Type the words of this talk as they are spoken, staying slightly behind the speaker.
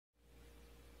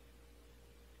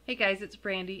Hey guys, it's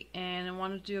Brandy, and I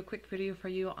wanted to do a quick video for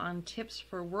you on tips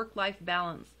for work-life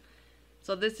balance.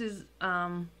 So this is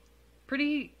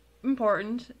pretty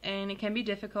important, and it can be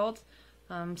difficult.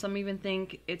 Some even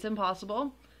think it's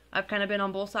impossible. I've kind of been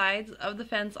on both sides of the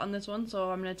fence on this one, so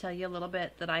I'm going to tell you a little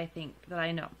bit that I think, that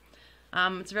I know.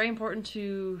 It's very important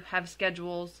to have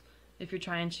schedules if you're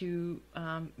trying to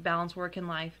balance work and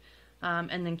life,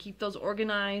 and then keep those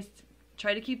organized.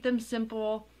 Try to keep them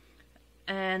simple,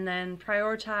 and then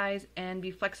prioritize and be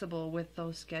flexible with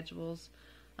those schedules.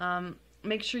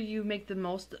 Make sure you make the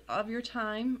most of your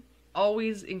time.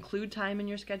 Always include time in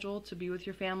your schedule to be with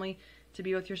your family, to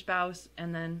be with your spouse,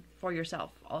 and then for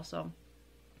yourself also.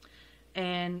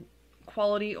 And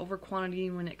quality over quantity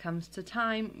when it comes to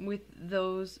time with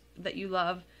those that you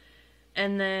love.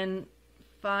 And then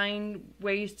find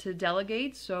ways to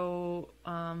delegate, so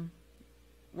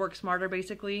work smarter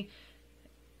basically.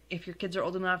 If your kids are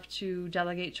old enough to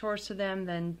delegate chores to them,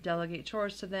 then delegate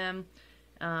chores to them.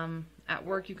 At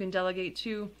work you can delegate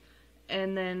too.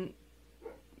 And then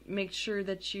make sure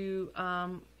that you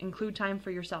include time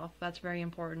for yourself. That's very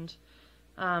important.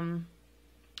 Some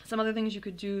other things you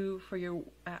could do for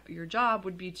your job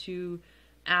would be to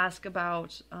ask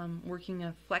about working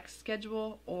a flex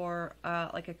schedule, or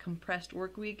like a compressed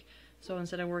work week. So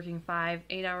instead of working 5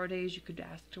 8-hour days, you could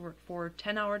ask to work 4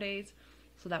 10-hour days.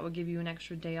 So that would give you an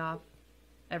extra day off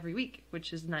every week,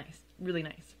 which is nice, really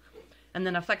nice. And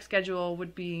then a flex schedule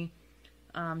would be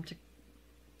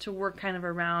to work kind of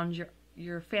around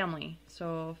your family.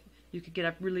 So you could get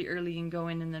up really early and go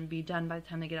in and then be done by the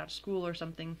time they get out of school or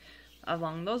something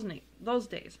along those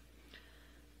days.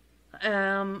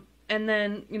 And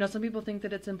then, you know, some people think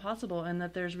that it's impossible and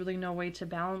that there's really no way to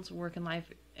balance work and life.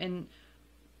 And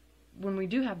when we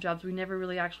do have jobs, we never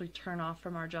really actually turn off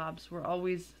from our jobs. We're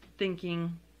always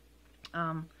thinking,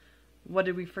 what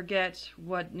did we forget?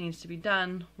 What needs to be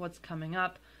done? What's coming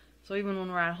up? So even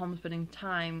when we're at home spending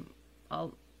time, a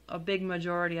big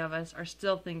majority of us are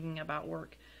still thinking about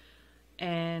work.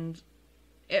 And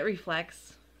it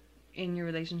reflects in your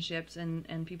relationships,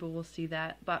 and people will see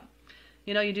that. But,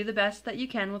 you know, you do the best that you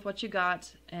can with what you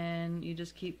got, and you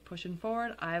just keep pushing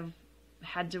forward. I've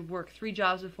had to work 3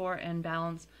 jobs before and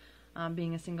balance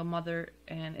being a single mother,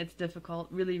 and it's difficult,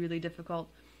 really, really difficult.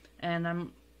 And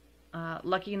I'm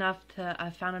lucky enough I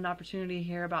found an opportunity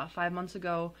here about 5 months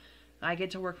ago. I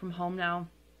get to work from home now,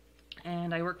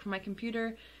 and I work from my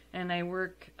computer, and I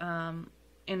work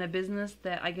in a business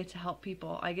that I get to help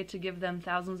people. I get to give them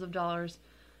thousands of dollars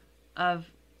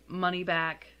of money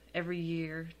back every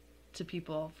year to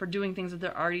people for doing things that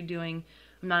they're already doing.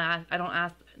 I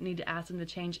don't need to ask them to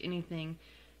change anything.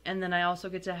 And then I also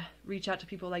get to reach out to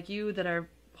people like you that are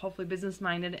hopefully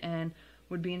business-minded and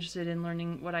would be interested in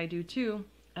learning what I do too.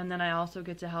 And then I also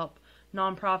get to help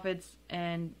nonprofits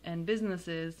and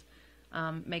businesses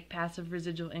make passive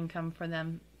residual income for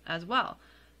them as well.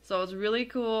 So it's really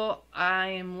cool. I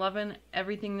am loving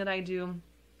everything that I do,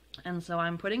 and so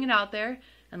I'm putting it out there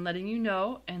and letting you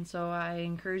know. And so I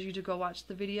encourage you to go watch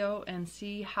the video and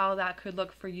see how that could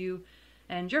look for you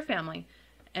and your family.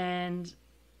 And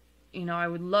you know, I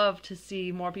would love to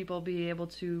see more people be able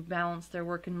to balance their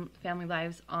work and family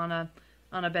lives on a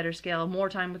better scale. More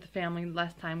time with the family,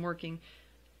 less time working,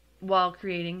 while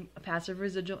creating a passive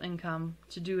residual income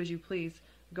to do as you please.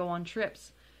 Go on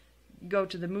trips, go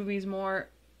to the movies more,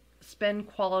 spend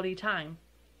quality time.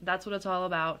 That's what it's all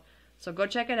about. So go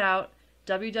check it out,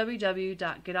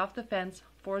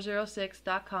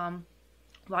 www.getoffthefence406.com.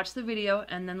 Watch the video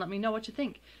and then let me know what you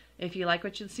think. If you like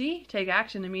what you see, take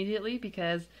action immediately,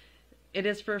 because it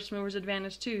is first mover's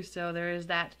advantage too, so there is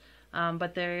that.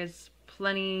 But there is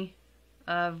plenty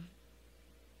of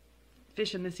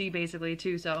fish in the sea basically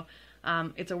too. So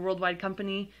it's a worldwide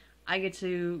company. I get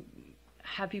to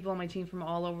have people on my team from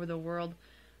all over the world.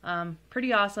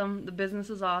 Pretty awesome. The business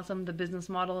is awesome. The business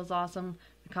model is awesome.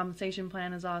 The compensation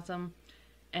plan is awesome.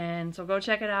 And so go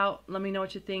check it out. Let me know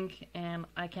what you think, and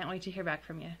I can't wait to hear back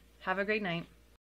from you. Have a great night.